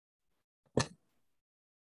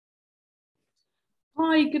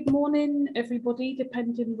Hi, good morning, everybody,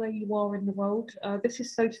 depending where you are in the world. This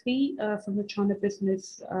is Sophie from the China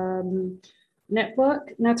Business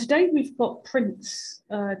Network. Now, today we've got Prince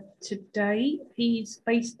today. He's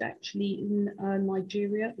based actually in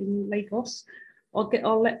Nigeria, in Lagos.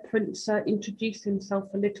 I'll let Prince introduce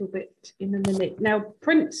himself a little bit in a minute. Now,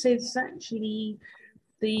 Prince is actually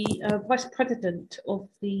the Vice President of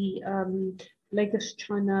the Lagos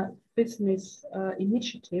China Business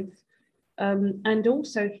Initiative. And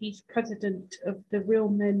also he's president of the Real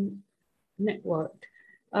Men Network.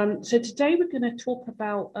 So today we're going to talk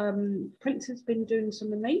about, Prince has been doing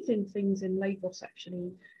some amazing things in Lagos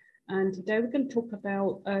actually. And today we're going to talk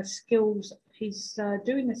about skills. He's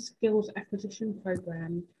doing a skills acquisition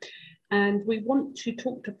program. And we want to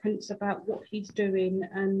talk to Prince about what he's doing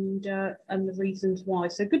and the reasons why.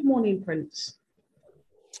 So good morning, Prince.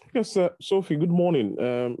 Yes, Sophie, good morning.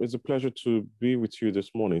 It's a pleasure to be with you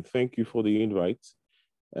this morning. Thank you for the invite.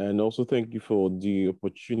 And also thank you for the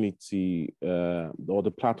opportunity or the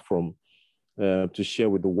platform to share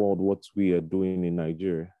with the world what we are doing in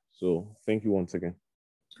Nigeria. So thank you once again.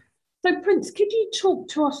 So Prince, could you talk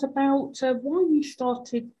to us about why you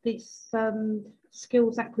started this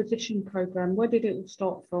skills acquisition program? Where did it all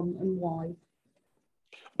start from and why?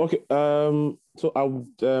 Okay, so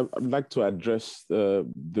I'd like to address the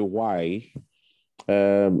why.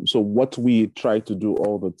 So what we try to do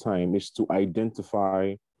all the time is to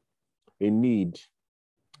identify a need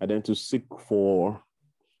and then to seek for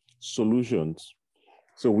solutions.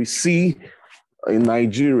 So we see in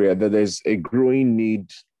Nigeria that there's a growing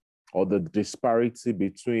need or the disparity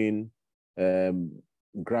between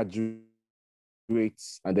graduates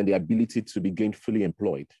and then the ability to be gainfully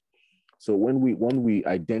employed. So when we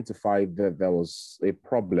identified that there was a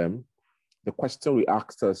problem, the question we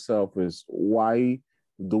asked ourselves is, why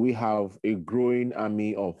do we have a growing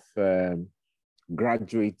army of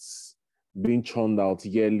graduates being churned out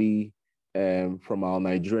yearly from our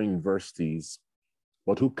Nigerian universities,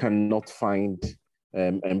 but who cannot find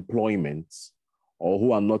employment or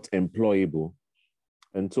who are not employable?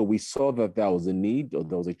 And so we saw that there was a need or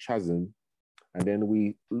there was a chasm, and then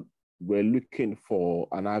we're looking for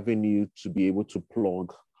an avenue to be able to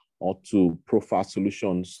plug or to profile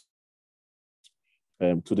solutions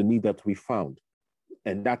to the need that we found.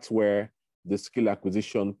 And that's where the skill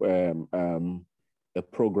acquisition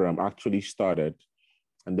program actually started.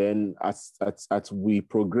 And then as we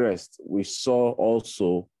progressed, we saw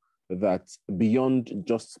also that beyond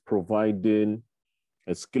just providing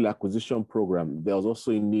a skill acquisition program, there was also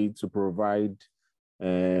a need to provide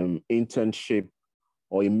internship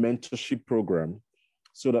or a mentorship program,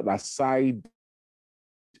 so that aside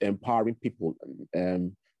empowering people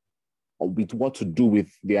with what to do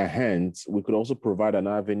with their hands, we could also provide an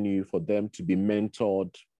avenue for them to be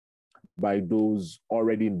mentored by those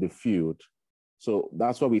already in the field. So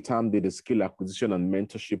that's why we termed it the skill acquisition and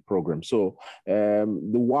mentorship program. So the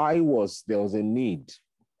why was there was a need.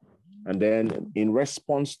 And then in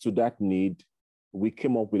response to that need, we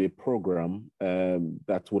came up with a program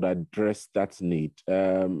that would address that need.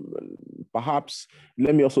 Perhaps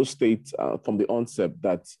let me also state from the onset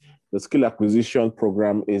that the skill acquisition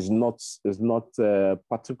program is not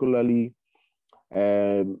particularly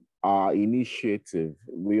our initiative.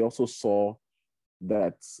 We also saw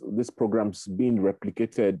that this program's being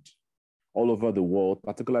replicated all over the world,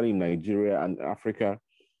 particularly in Nigeria and Africa.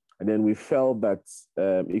 And then we felt that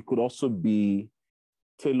it could also be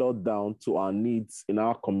tailored down to our needs in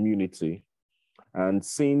our community. And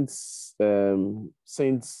since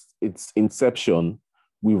its inception,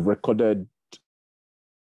 we've recorded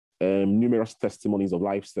numerous testimonies of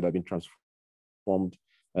lives that have been transformed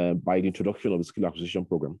by the introduction of the skill acquisition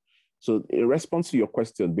program. So in response to your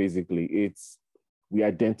question, basically, we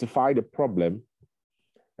identified a problem,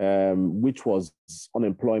 which was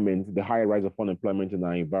unemployment, the high rise of unemployment in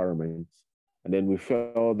our environment. And then we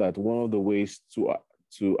felt that one of the ways to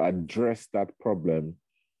address that problem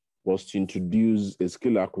was to introduce a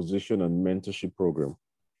skill acquisition and mentorship program.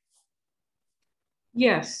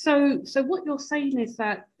 Yes, so what you're saying is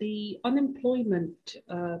that the unemployment,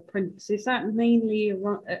 Prince, is that mainly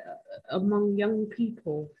among young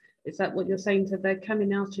people? Is that what you're saying? So they're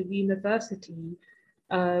coming out of university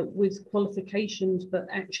with qualifications, but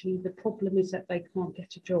actually the problem is that they can't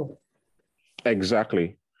get a job.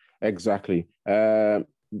 Exactly.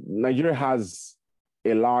 Nigeria has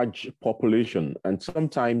a large population, and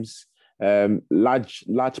sometimes large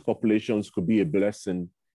populations could be a blessing.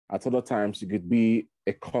 At other times, it could be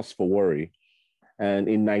a cause for worry. And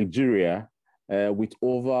in Nigeria, with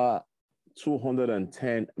over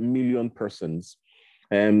 210 million persons,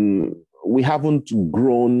 we haven't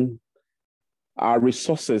grown our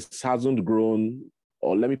resources hasn't grown,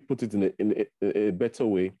 or let me put it in a better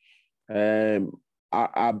way.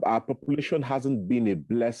 Our population hasn't been a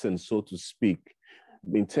blessing, so to speak,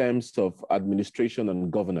 in terms of administration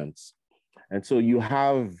and governance. And so you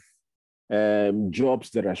have jobs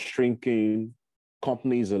that are shrinking,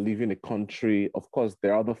 companies are leaving the country. Of course,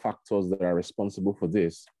 there are other factors that are responsible for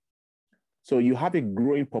this. So you have a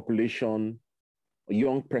growing population,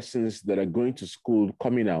 young persons that are going to school,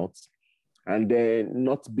 coming out, and they're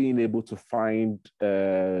not being able to find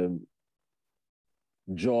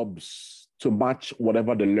jobs to match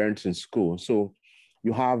whatever they learned in school. So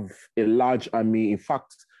you have a large army. In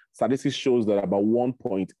fact, statistics shows that about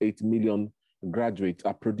 1.8 million graduates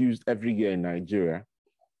are produced every year in Nigeria.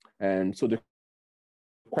 And so the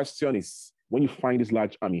question is, when you find this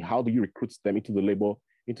large army, how do you recruit them into the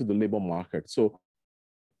labor market? So,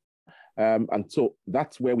 and so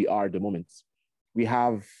that's where we are at the moment. We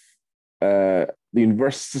have the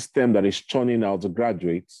university system that is churning out the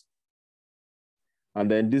graduates, and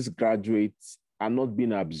then these graduates are not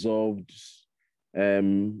being absorbed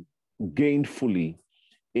gainfully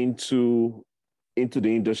into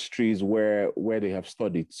the industries where they have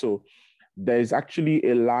studied. So there's actually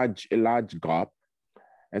a large gap.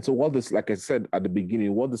 And so what this, like I said at the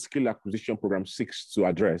beginning, what the skill acquisition program seeks to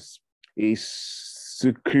address is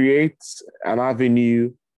to create an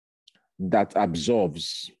avenue that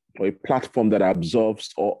absorbs, or a platform that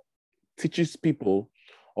absorbs or teaches people,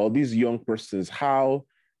 or these young persons, how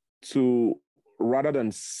to, rather than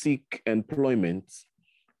seek employment,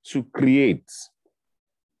 to create.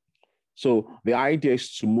 So the idea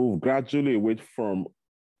is to move gradually away from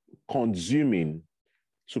consuming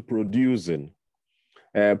to producing,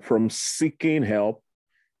 from seeking help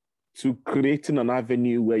to creating an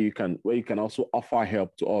avenue where you can also offer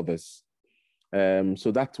help to others.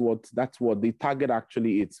 So that's what the target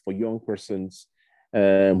actually is for young persons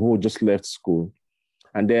who just left school.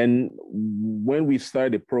 And then when we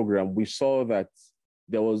started the program, we saw that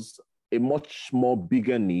there was a much more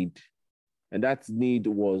bigger need. And that need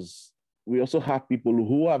was, we also have people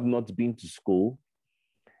who have not been to school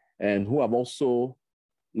and who have also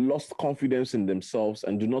lost confidence in themselves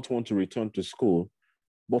and do not want to return to school,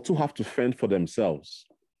 but who have to fend for themselves.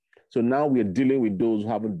 So now we are dealing with those who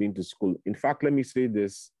haven't been to school. In fact, let me say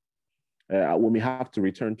this, when we have to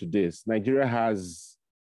return to this, Nigeria has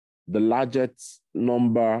the largest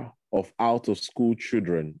number of out-of-school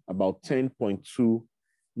children, about 10.2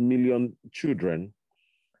 million children,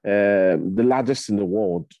 the largest in the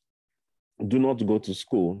world, do not go to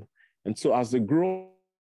school. And so as they grow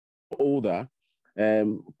older,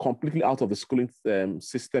 completely out of the schooling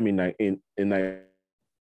system in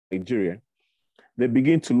Nigeria, they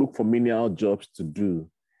begin to look for menial jobs to do.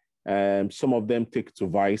 Some of them take to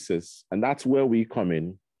vices, and that's where we come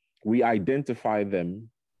in. We identify them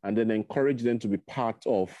and then encourage them to be part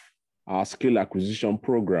of our skill acquisition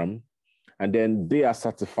program. And then they are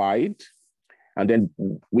certified, and then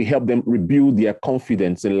we help them rebuild their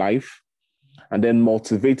confidence in life and then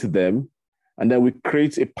motivate them. And then we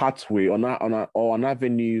create a pathway or an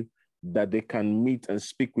avenue that they can meet and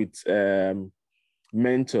speak with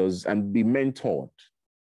mentors and be mentored.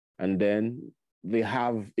 And then they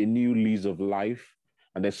have a new lease of life.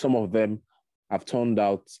 And then some of them have turned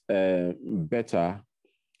out better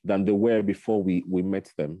than they were before we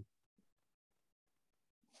met them.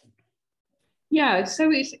 Yeah,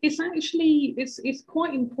 so it's actually it's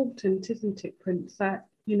quite important, isn't it, Prince, that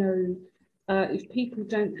if people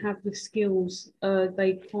don't have the skills,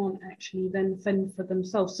 they can't actually then fend for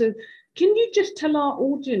themselves. So can you just tell our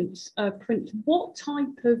audience, Prince, what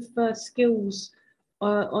type of skills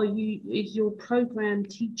is your program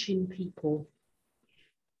teaching people?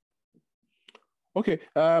 Okay,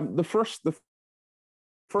 the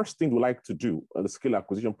first thing we like to do on the skill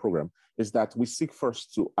acquisition program is that we seek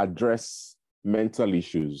first to address mental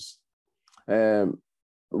issues.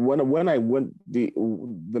 When I went the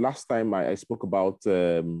last time I spoke about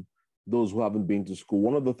those who haven't been to school,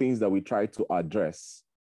 one of the things that we try to address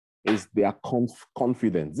is their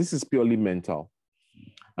confidence. This is purely mental.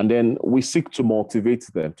 And then we seek to motivate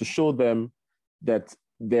them, to show them that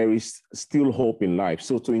there is still hope in life.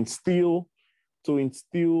 So to instill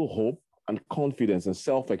hope and confidence and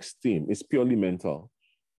self-esteem is purely mental.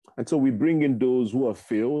 And so we bring in those who have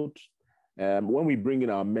failed. When we bring in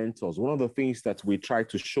our mentors, one of the things that we try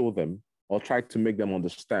to show them or try to make them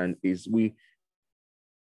understand is we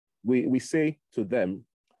say to them,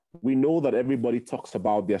 we know that everybody talks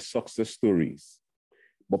about their success stories,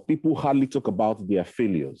 but people hardly talk about their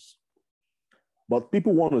failures. But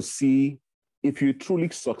people want to see if you truly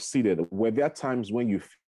succeeded. Were there times when you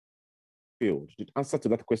failed? The answer to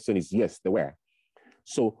that question is yes, they were.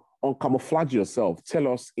 So uncamouflage yourself.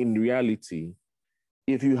 Tell us in reality,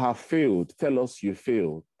 if you have failed, tell us you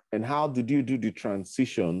failed. And how did you do the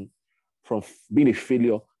transition from being a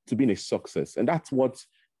failure to being a success? And that's what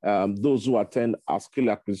those who attend our skill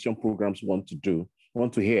acquisition programs want to do,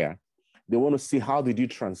 want to hear. They want to see how did you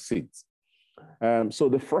transit. So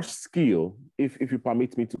the first skill, if you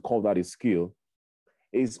permit me to call that a skill,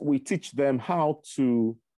 is we teach them how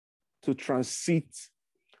to transit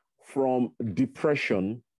from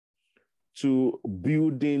depression to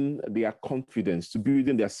building their confidence, to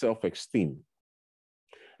building their self-esteem.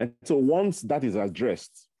 And so once that is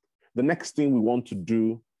addressed, the next thing we want to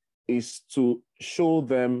do is to show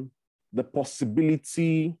them the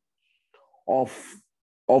possibility of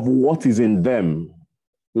what is in them,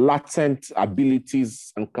 latent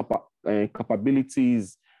abilities and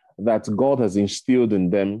capabilities that God has instilled in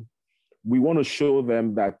them. We want to show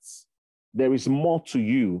them that there is more to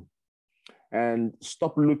you, and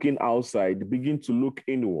stop looking outside, begin to look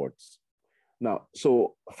inwards. Now,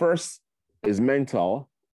 so first is mental.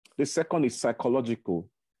 The second is psychological.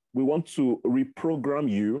 We want to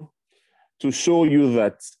reprogram you to show you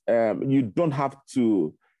that you don't have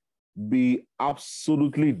to be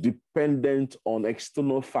absolutely dependent on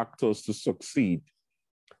external factors to succeed.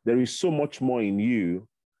 There is so much more in you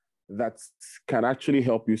that can actually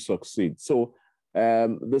help you succeed. So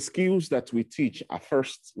the skills that we teach are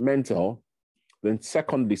first mental, then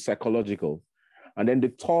secondly psychological, and then the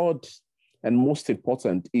third and most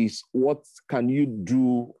important is what can you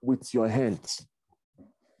do with your hands?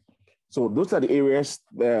 So those are the areas,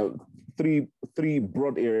 the three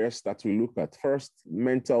broad areas that we look at. First,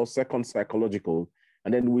 mental, second, psychological,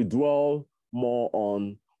 and then we dwell more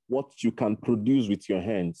on what you can produce with your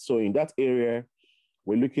hands. So in that area,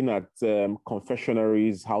 we're looking at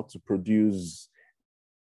confectionaries, how to produce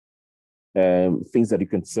things that you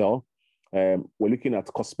can sell. We're looking at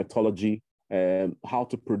cosmetology, how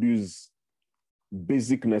to produce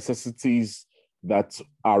basic necessities that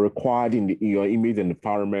are required in your immediate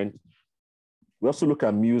environment. We also look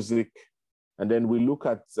at music, and then we look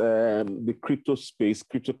at the crypto space,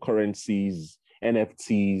 cryptocurrencies,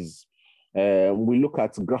 NFTs. We look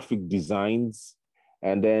at graphic designs,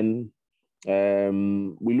 and then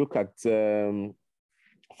we look at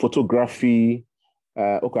photography.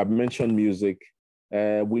 Okay, I've mentioned music.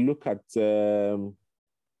 We look at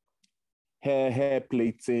hair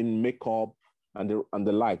plating, makeup, and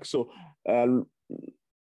the like. So,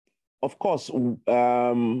 of course,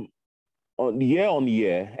 year on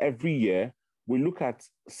year, every year, we look at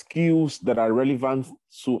skills that are relevant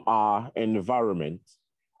to our environment,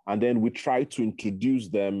 and then we try to introduce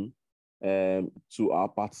them to our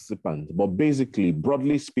participants. But basically,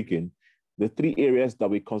 broadly speaking, the three areas that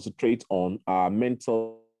we concentrate on are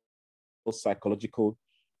mental, psychological,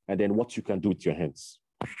 and then what you can do with your hands.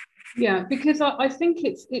 Yeah, because I think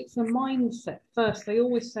it's a mindset first. They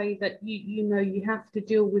always say that you have to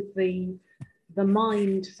deal with the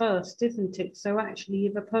mind first, isn't it? So actually,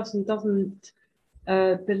 if a person doesn't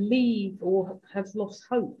believe or has lost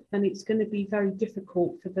hope, then it's going to be very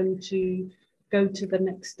difficult for them to go to the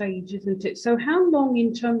next stage, isn't it? So how long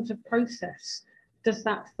in terms of process does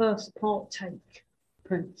that first part take,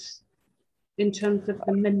 Prince, in terms of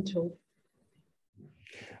the mental?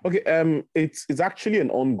 Okay, it's actually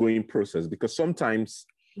an ongoing process, because sometimes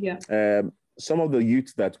some of the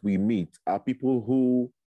youth that we meet are people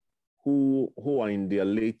who are in their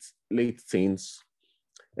late teens,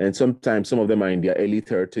 and sometimes some of them are in their early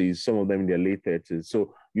 30s, some of them in their late 30s.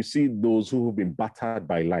 So you see those who have been battered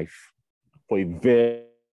by life for a very,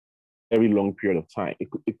 very long period of time.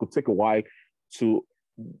 It could take a while to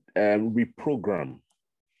reprogram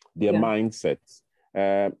their mindsets.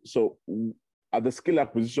 So at the skill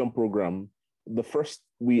acquisition program,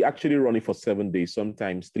 we actually run it for 7 days,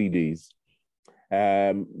 sometimes 3 days.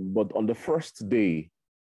 But on the first day,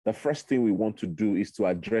 the first thing we want to do is to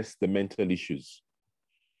address the mental issues.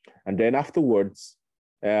 And then afterwards,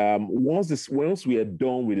 once we are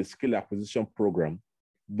done with the skill acquisition program,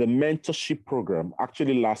 the mentorship program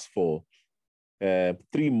actually lasts for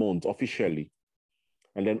 3 months officially,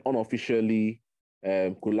 and then unofficially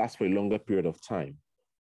could last for a longer period of time.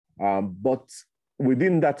 But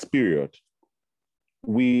within that period,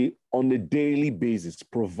 we, on a daily basis,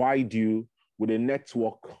 provide you with a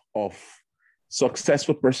network of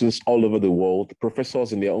successful persons all over the world,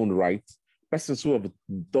 professors in their own right, persons who have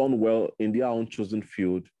done well in their own chosen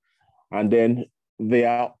field. And then they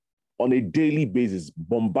are on a daily basis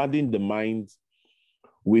bombarding the mind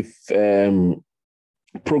with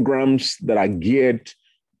programs that are geared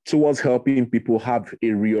towards helping people have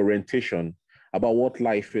a reorientation about what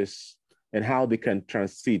life is, and how they can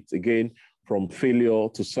transit again from failure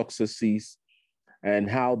to successes, and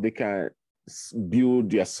how they can build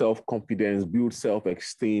their self-confidence, build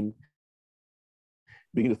self-esteem,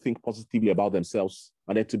 begin to think positively about themselves,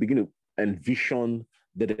 and then to begin to envision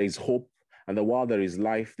that there is hope, and that while there is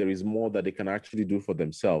life, there is more that they can actually do for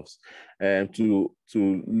themselves, and to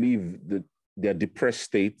leave their depressed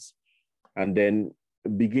states, and then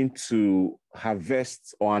begin to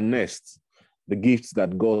harvest or harness the gifts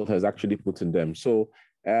that God has actually put in them. So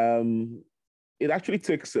it actually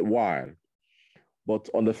takes a while, but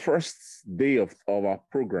on the first day of our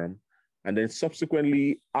program, and then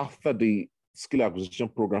subsequently after the skill acquisition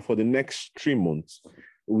program for the next 3 months,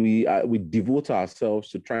 we devote ourselves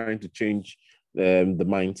to trying to change the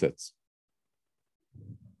mindsets.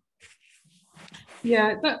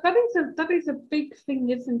 Yeah, that is a big thing,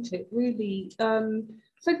 isn't it? Really. So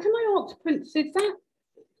can I ask, Prince, is that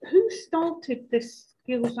who started this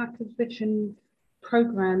skills acquisition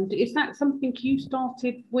program? Is that something you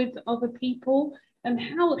started with other people? And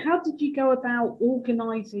how did you go about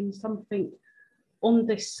organizing something on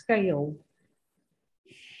this scale?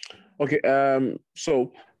 Okay,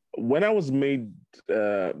 so when I was made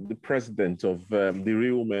the president of the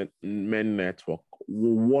Real Men Network,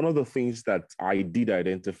 one of the things that I did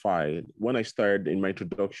identify when I started in my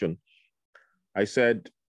introduction, I said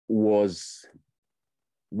was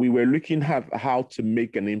we were looking at how to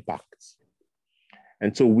make an impact.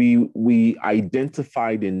 And so we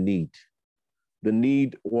identified a need. The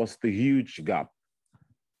need was the huge gap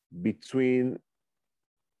between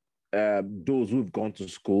those who've gone to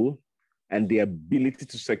school and the ability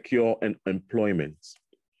to secure an employment.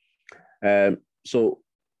 So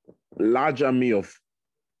large army of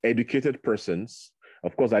educated persons.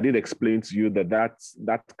 Of course, I did explain to you that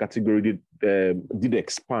category did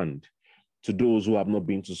expand to those who have not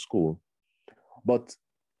been to school. But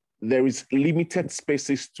there is limited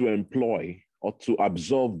spaces to employ or to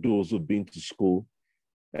absorb those who've been to school,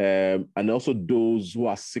 and also those who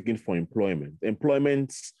are seeking for employment.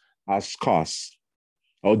 Employments are scarce,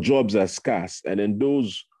 or jobs are scarce, and then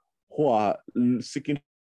those who are seeking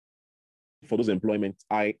for those employments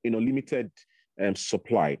are in a limited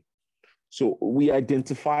supply. So we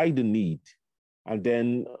identified the need, and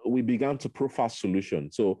then we began to profile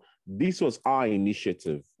solutions. So this was our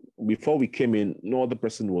initiative. Before we came in, no other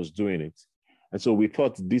person was doing it. And so we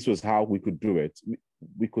thought this was how we could do it.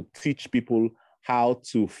 We could teach people how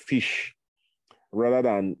to fish rather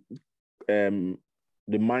than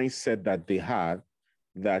the mindset that they had,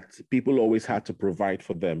 that people always had to provide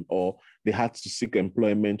for them, or they had to seek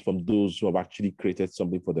employment from those who have actually created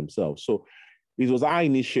something for themselves. So it was our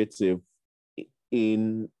initiative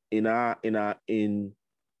in our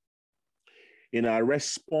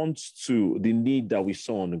response to the need that we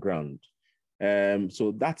saw on the ground.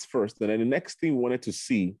 So that's first. And then the next thing we wanted to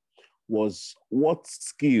see was what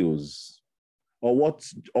skills or what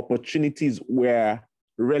opportunities were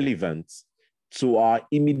relevant to our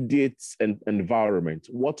immediate environment.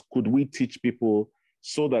 What could we teach people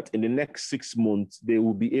so that in the next 6 months, they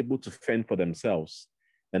will be able to fend for themselves?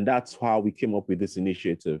 And that's how we came up with this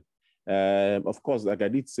initiative. Of course, like I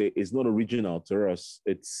did say, it's not original to us.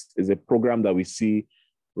 It's a program that we see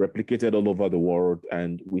replicated all over the world,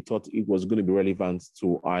 and we thought it was going to be relevant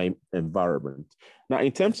to our environment. Now,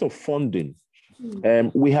 in terms of funding,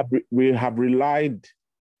 we have relied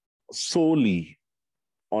solely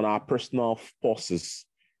on our personal forces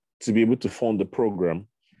to be able to fund the program.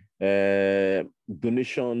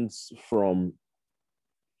 Donations from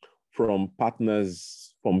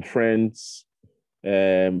partners, from friends,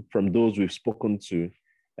 from those we've spoken to,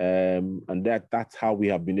 and that's how we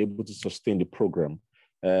have been able to sustain the program.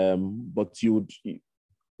 But you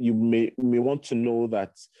may want to know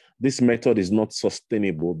that this method is not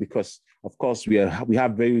sustainable because, of course, we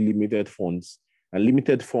have very limited funds, and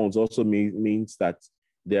limited funds also means that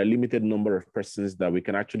there are a limited number of persons that we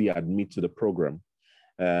can actually admit to the program.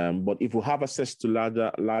 But if we have access to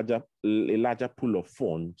a larger pool of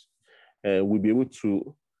funds, we'll be able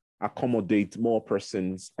to accommodate more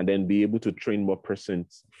persons and then be able to train more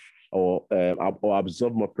persons or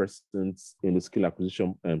absorb more persons in the skill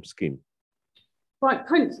acquisition scheme. Right,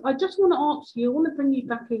 Prince, I just want to ask you, I want to bring you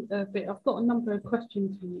back a bit. I've got a number of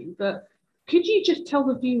questions for you, but could you just tell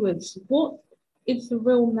the viewers, what is the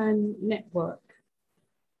Real Men Network?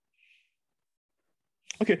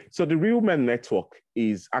 Okay, so the Real Men Network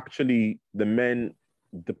is actually the men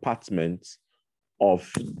department of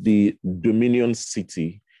the Dominion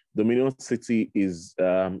City. Dominion City is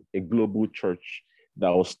a global church that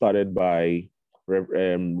was started by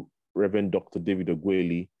Reverend Dr. David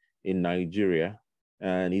Ogweli in Nigeria,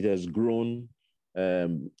 and it has grown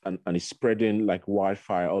and it's spreading like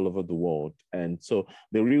wildfire all over the world. And so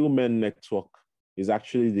the Real Men Network is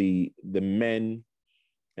actually the men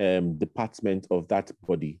department of that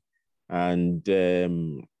body. And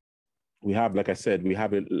we have, like I said, we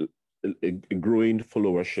have a growing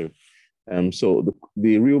followership. So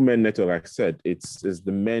the Real Men Network, like I said, it's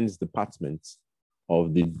the men's department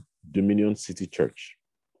of the Dominion City Church.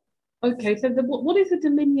 Okay, so what is a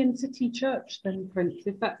Dominion City Church then, Prince?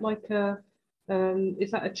 Is that like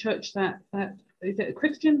is that a church that is it a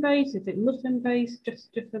Christian base? Is it Muslim based? Just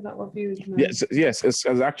so that our viewers know. Yes, it's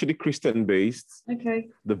actually Christian based. Okay.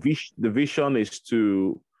 The vision is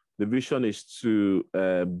to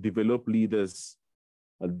develop leaders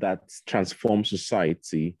that transform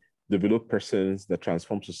society, develop persons that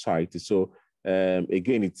transform society. So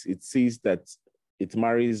again, it sees that it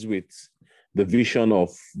marries with the vision of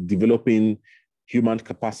developing human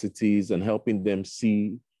capacities and helping them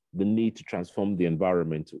see the need to transform the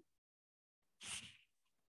environment.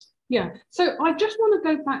 Yeah, so I just want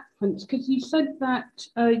to go back, Prince, because you said that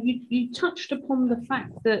you touched upon the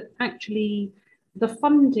fact that actually the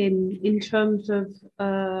funding in terms of,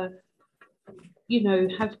 has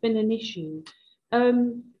been an issue.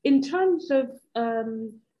 In terms of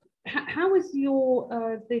how is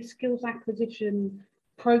your the skills acquisition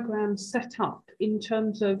program set up in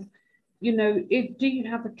terms of, do you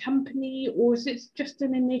have a company or is it just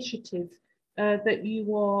an initiative that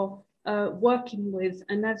you are working with,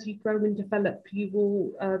 and as you grow and develop, you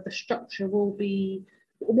will the structure will be.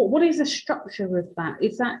 What is the structure of that?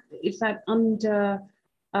 Is that under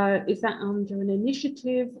an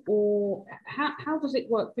initiative, or how does it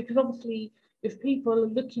work? Because obviously, if people are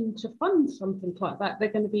looking to fund something like that, they're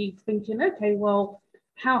going to be thinking, okay, well,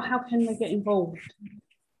 how can they get involved?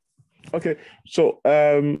 Okay, so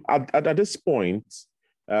at this point,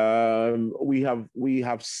 we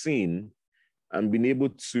have seen and been able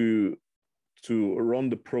to run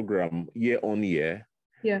the program year on year.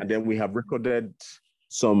 Yeah. And then we have recorded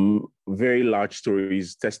some very large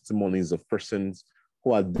stories, testimonies of persons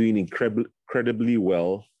who are doing incredibly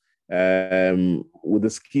well with the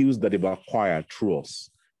skills that they've acquired through us.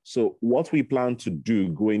 So what we plan to do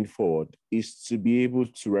going forward is to be able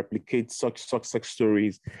to replicate such success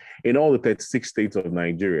stories in all the 36 states of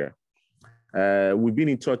Nigeria. We've been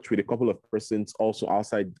in touch with a couple of persons also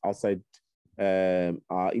outside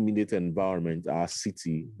our immediate environment, our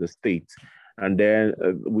city, the state. And then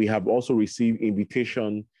we have also received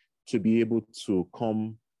invitation to be able to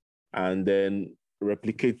come and then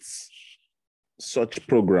replicate such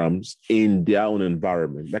programs in their own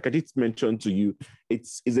environment. Like I did mention to you,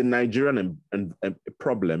 it's a Nigerian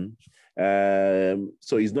problem.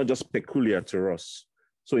 So it's not just peculiar to us.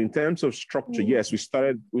 So in terms of structure, yes, we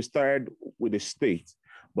started with the state,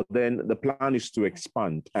 but then the plan is to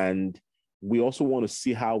expand. And we also want to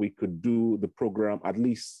see how we could do the program at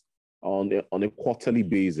least on a quarterly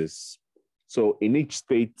basis. So in each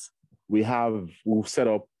state, we'll set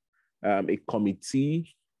up a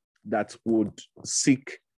committee that would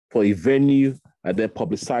seek for a venue and then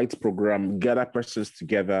publicize program, gather persons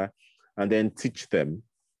together, and then teach them,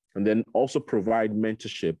 and then also provide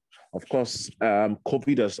mentorship. Of course,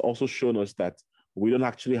 COVID has also shown us that we don't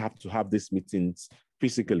actually have to have these meetings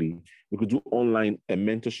physically. We could do online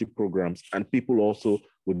mentorship programs, and people also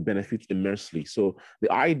would benefit immensely. So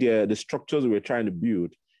the idea, the structures we're trying to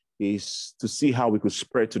build is to see how we could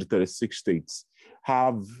spread to the 36 states,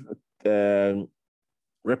 have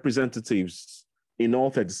representatives in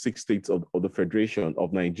all 36 states of the Federation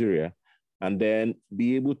of Nigeria, and then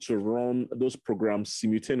be able to run those programs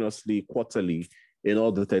simultaneously, quarterly, in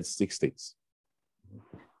all the 36 states.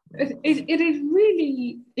 It is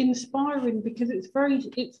really inspiring because it's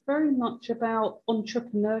very much about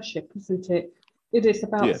entrepreneurship, isn't it? It is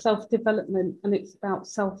about self-development and it's about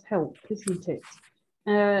self-help, isn't it?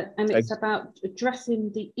 And it's about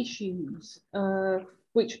addressing the issues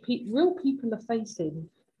which real people are facing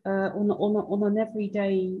on an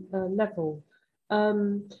everyday level.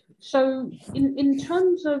 So in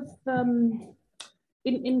terms of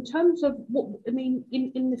in terms of what I mean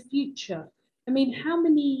in the future, I mean, how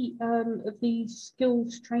many of these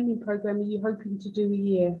skills training programs are you hoping to do a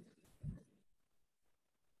year?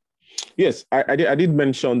 Yes, I did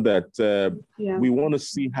mention that we want to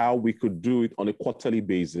see how we could do it on a quarterly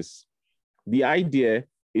basis. The idea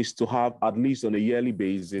is to have at least on a yearly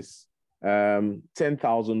basis,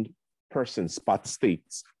 10,000 persons per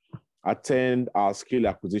state attend our skill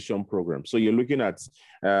acquisition program. So you're looking at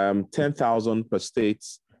 10,000 per state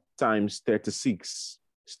times 36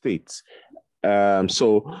 states.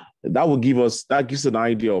 So that gives an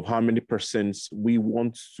idea of how many persons we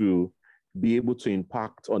want to be able to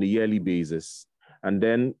impact on a yearly basis. And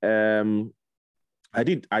then I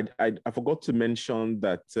forgot to mention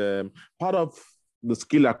that part of the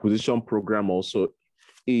skill acquisition program also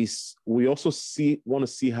is we also want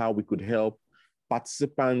to see how we could help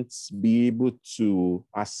participants be able to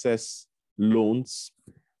access loans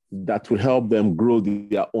that will help them grow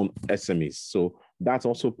their own SMEs. So that's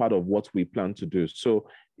also part of what we plan to do. So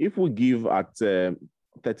if we give at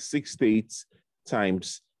 36 states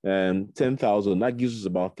times 10,000, that gives us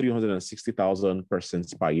about 360,000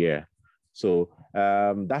 persons per year. So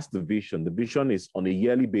that's the vision. The vision is on a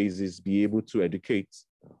yearly basis, be able to educate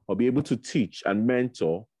or be able to teach and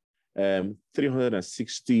mentor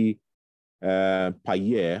 360 per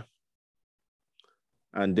year.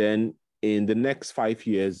 And then in the next 5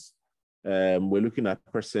 years, we're looking at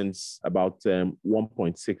persons about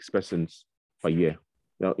 1.6 persons per year.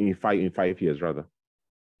 Now, in five years, rather.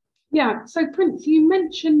 Yeah. So, Prince, you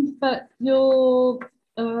mentioned that you're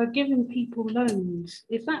giving people loans.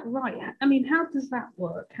 Is that right? I mean, how does that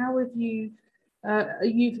work? How have you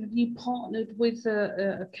have you partnered with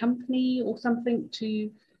a company or something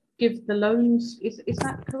to give the loans? Is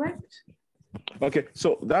that correct? Okay,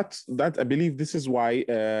 so that I believe this is why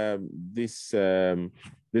this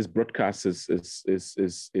broadcast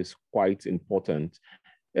is quite important.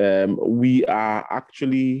 We are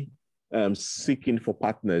actually seeking for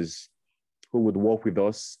partners who would work with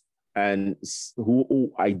us and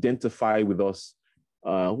who identify with us,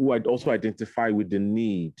 who would also identify with the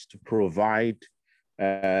need to provide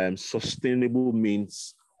sustainable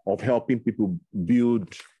means of helping people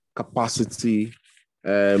build capacity,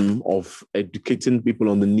 of educating people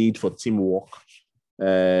on the need for teamwork,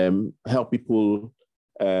 help people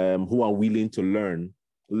who are willing to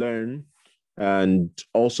learn, and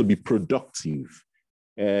also be productive.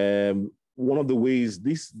 One of the ways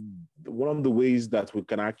that we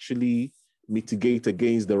can actually mitigate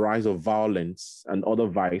against the rise of violence and other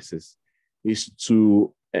vices is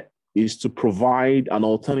to provide an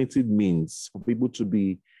alternative means for people to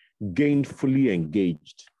be gainfully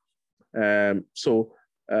engaged. So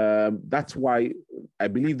that's why I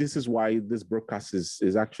believe this is why this broadcast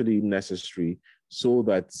is actually necessary, so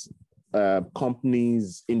that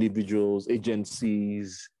companies, individuals,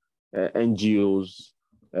 agencies, NGOs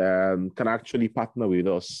can actually partner with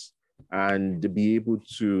us and be able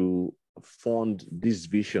to fund this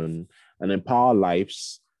vision and empower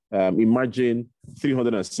lives. Imagine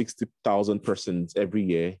 360,000 persons every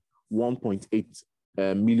year, 1.8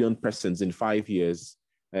 million persons in 5 years.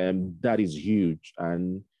 That is huge,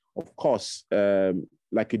 and of course,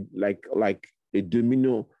 like a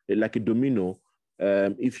domino,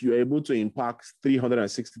 if you're able to impact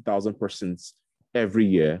 360,000 persons every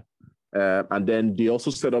year, and then they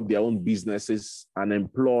also set up their own businesses and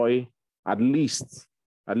employ at least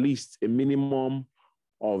a minimum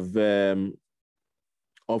of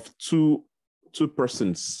two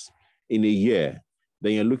persons in a year,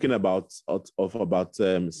 then you're looking about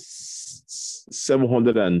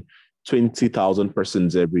 720,000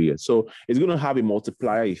 persons every year. So it's going to have a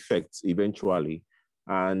multiplier effect eventually.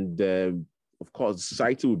 And of course,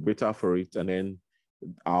 society would be better for it. And then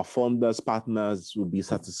our funders, partners will be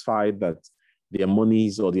satisfied that their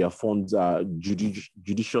monies or their funds are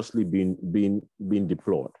judiciously being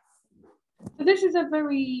deployed. So this is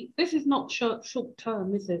not short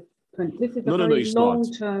term, is it? This is a No, very it's long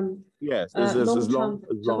not. term. Yes,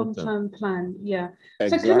 long term plan. Yeah.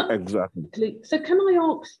 Exactly. So can I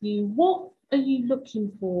ask you, what are you looking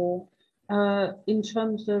for in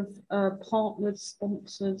terms of partners,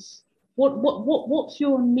 sponsors? What's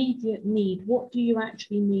your immediate need? What do you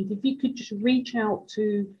actually need? If you could just reach out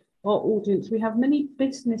to our audience, we have many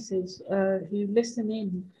businesses who listen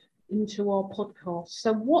into our podcast.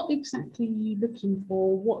 So what exactly are you looking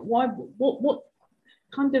for? What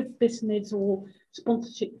kind of business or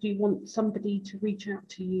sponsorship do you want somebody to reach out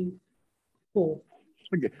to you for?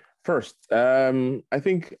 Okay. First, I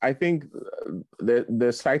think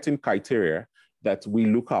the citing criteria that we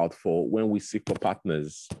look out for when we seek for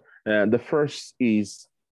partners. The first is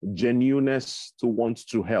genuineness to want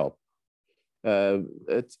to help.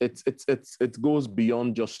 It goes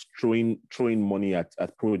beyond just throwing money at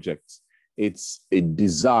projects. It's a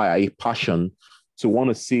desire, a passion to want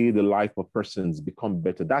to see the life of persons become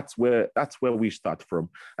better. That's where we start from,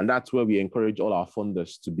 and that's where we encourage all our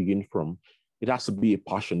funders to begin from. It has to be a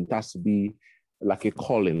passion. It has to be like a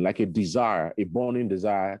calling, like a desire, a burning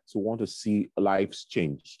desire to want to see lives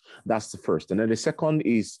change. That's the first. And then the second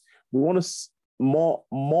is we want to more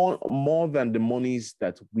than the monies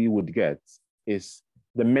that we would get is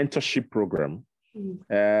the mentorship program.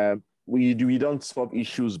 We don't solve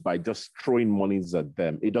issues by just throwing monies at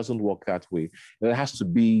them. It doesn't work that way. There has to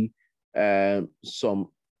be some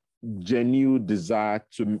genuine desire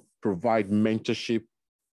to provide mentorship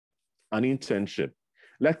and internship.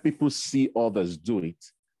 Let people see others do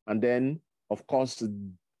it. And then, of course,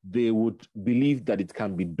 they would believe that it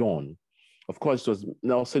can be done. Of course, it was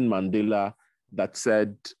Nelson Mandela that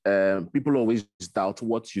said, people always doubt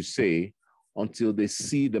what you say until they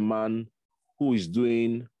see the man who is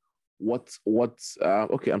doing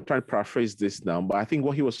okay, I'm trying to paraphrase this now, but I think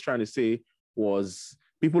what he was trying to say was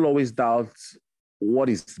people always doubt what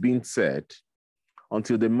is being said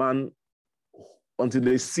until they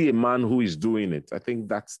see a man who is doing it. I think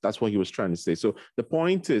that's what he was trying to say. So the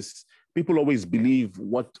point is, people always believe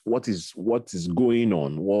what is going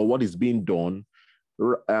on or what is being done,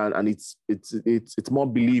 and it's more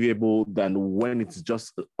believable than when it's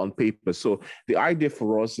just on paper. So the idea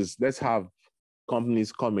for us is, let's have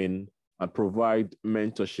companies come in and provide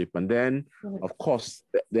mentorship, and then of course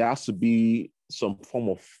there has to be some form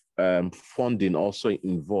of funding also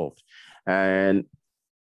involved. And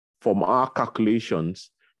from our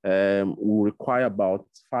calculations, we require about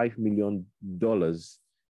 $5 million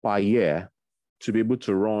per year to be able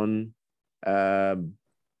to run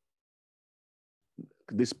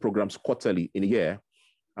these programs quarterly in a year,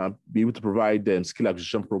 and be able to provide skill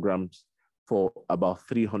acquisition programs for about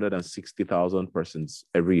 360,000 persons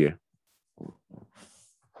every year.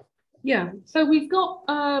 Yeah, so we've got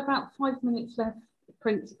about 5 minutes left,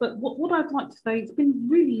 Prince, but what I'd like to say, it's been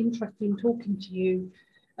really interesting talking to you.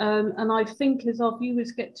 And I think as our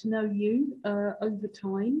viewers get to know you over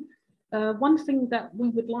time, one thing that we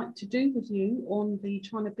would like to do with you on the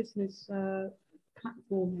China Business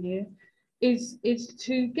platform here is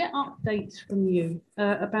to get updates from you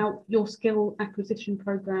about your skill acquisition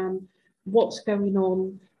program, what's going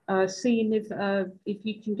on, seeing if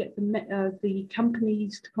you can get the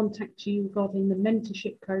companies to contact you regarding the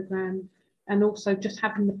mentorship program, and also just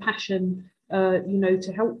having the passion,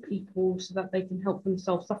 to help people so that they can help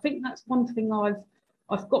themselves. I think that's one thing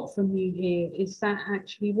I've got from you here, is that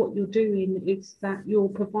actually what you're doing is that you're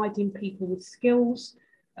providing people with skills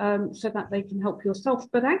so that they can help yourself,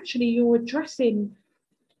 but actually you're addressing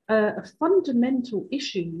a fundamental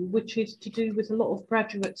issue, which is to do with a lot of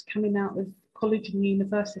graduates coming out of college and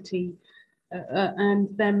university and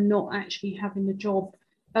them not actually having a job.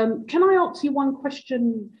 Can I ask you one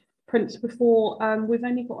question, Prince, before we've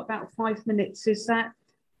only got about 5 minutes, is that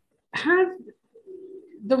have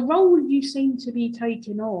the role you seem to be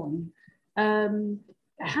taking on,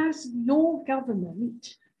 has your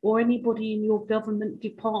government or anybody in your government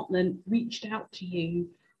department reached out to you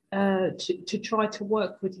to try to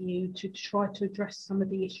work with you to try to address some of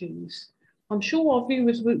the issues? I'm sure our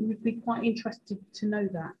viewers would be quite interested to know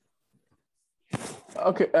that.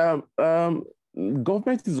 Okay,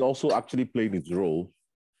 government is also actually playing its role.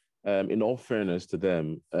 In all fairness to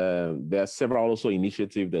them, there are several also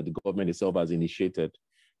initiatives that the government itself has initiated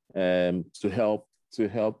to help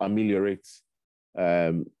ameliorate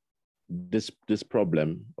this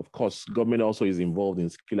problem. Of course, government also is involved in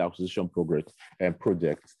skill acquisition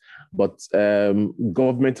projects, but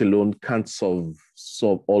government alone can't solve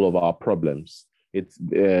all of our problems.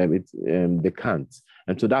 They can't,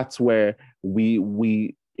 and so that's where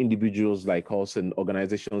we individuals like us and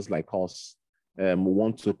organizations like us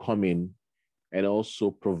want to come in and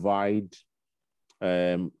also provide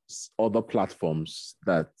other platforms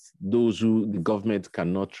that those who the government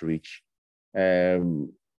cannot reach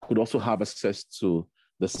could also have access to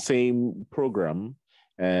the same program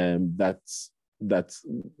that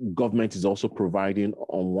government is also providing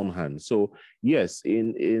on one hand. So yes,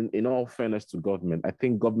 in all fairness to government, I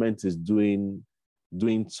think government is doing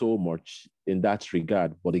so much in that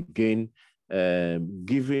regard. But again,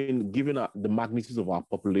 given the magnitude of our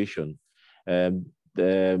population,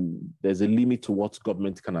 there's a limit to what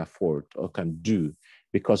government can afford or can do,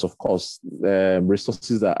 because of course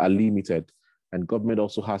resources are limited, and government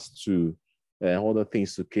also has to other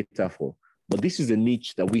things to cater for. But this is a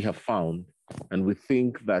niche that we have found, and we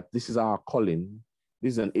think that this is our calling.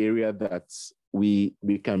 This is an area that we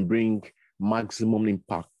can bring maximum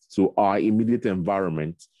impact to our immediate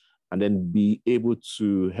environment, and then be able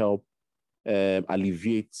to help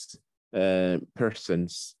alleviate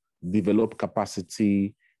persons, develop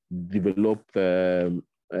capacity, develop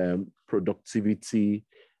productivity,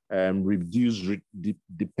 reduce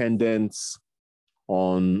dependence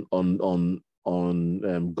on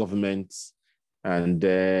governments, and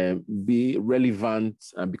be relevant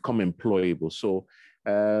and become employable. So,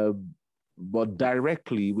 but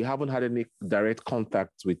directly, we haven't had any direct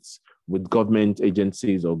contact with government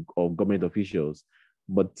agencies or government officials.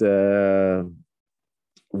 But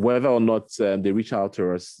whether or not they reach out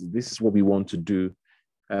to us, this is what we want to do.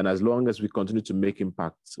 And as long as we continue to make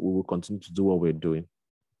impact, we will continue to do what we're doing.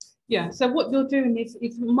 Yeah, so what you're doing is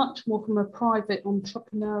much more from a private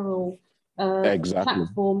entrepreneurial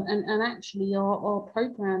platform, and actually our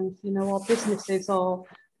programs, you know, our businesses are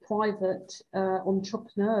private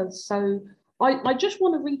entrepreneurs. So I just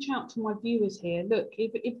want to reach out to my viewers here. Look,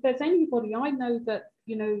 if there's anybody, I know that,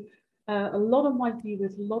 you know, a lot of my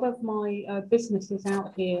viewers, a lot of my businesses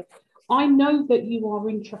out here, I know that you are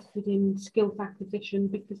interested in skills acquisition,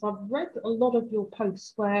 because I've read a lot of your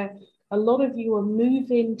posts where a lot of you are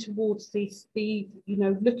moving towards this, you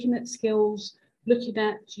know, looking at skills, looking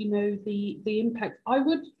at, you know, the impact. I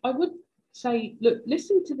would say, look,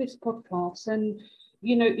 listen to this podcast, and,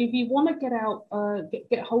 you know, if you want to get out,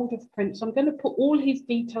 get hold of Prince, I'm going to put all his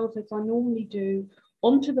details, as I normally do,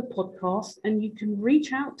 onto the podcast, and you can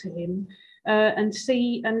reach out to him and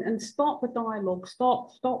see and start the dialogue,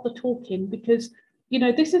 start the talking, because, you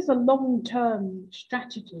know, this is a long-term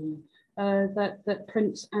strategy that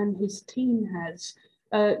Prince and his team has.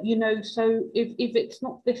 You know, so if it's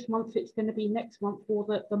not this month, it's going to be next month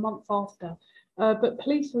or the month after. But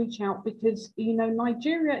please reach out, because, you know,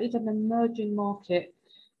 Nigeria is an emerging market,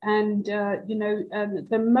 and you know,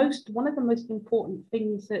 one of the most important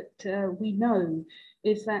things that we know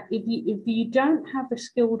is that if you don't have a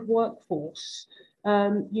skilled workforce,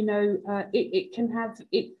 you know,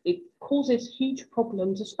 it causes huge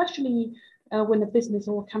problems, especially when a business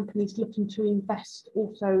or a company is looking to invest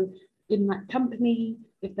also in that company.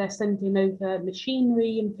 If they're sending over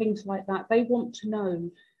machinery and things like that, they want to know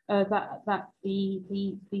that the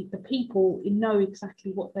people know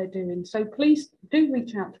exactly what they're doing. So please do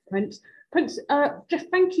reach out to Prince. Prince, just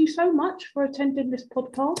thank you so much for attending this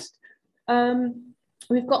podcast.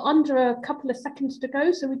 We've got under a couple of seconds to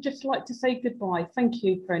go, so we'd just like to say goodbye. Thank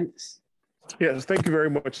you, Prince. Yes, thank you very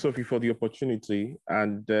much, Sophie, for the opportunity.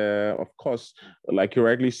 And of course, like you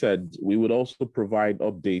rightly said, we would also provide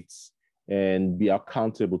updates and be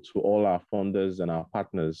accountable to all our funders and our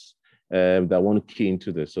partners that want to key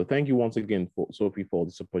into this. So thank you once again, Sophie, for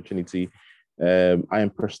this opportunity. I am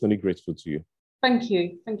personally grateful to you. Thank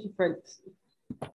you. Thank you, Prince.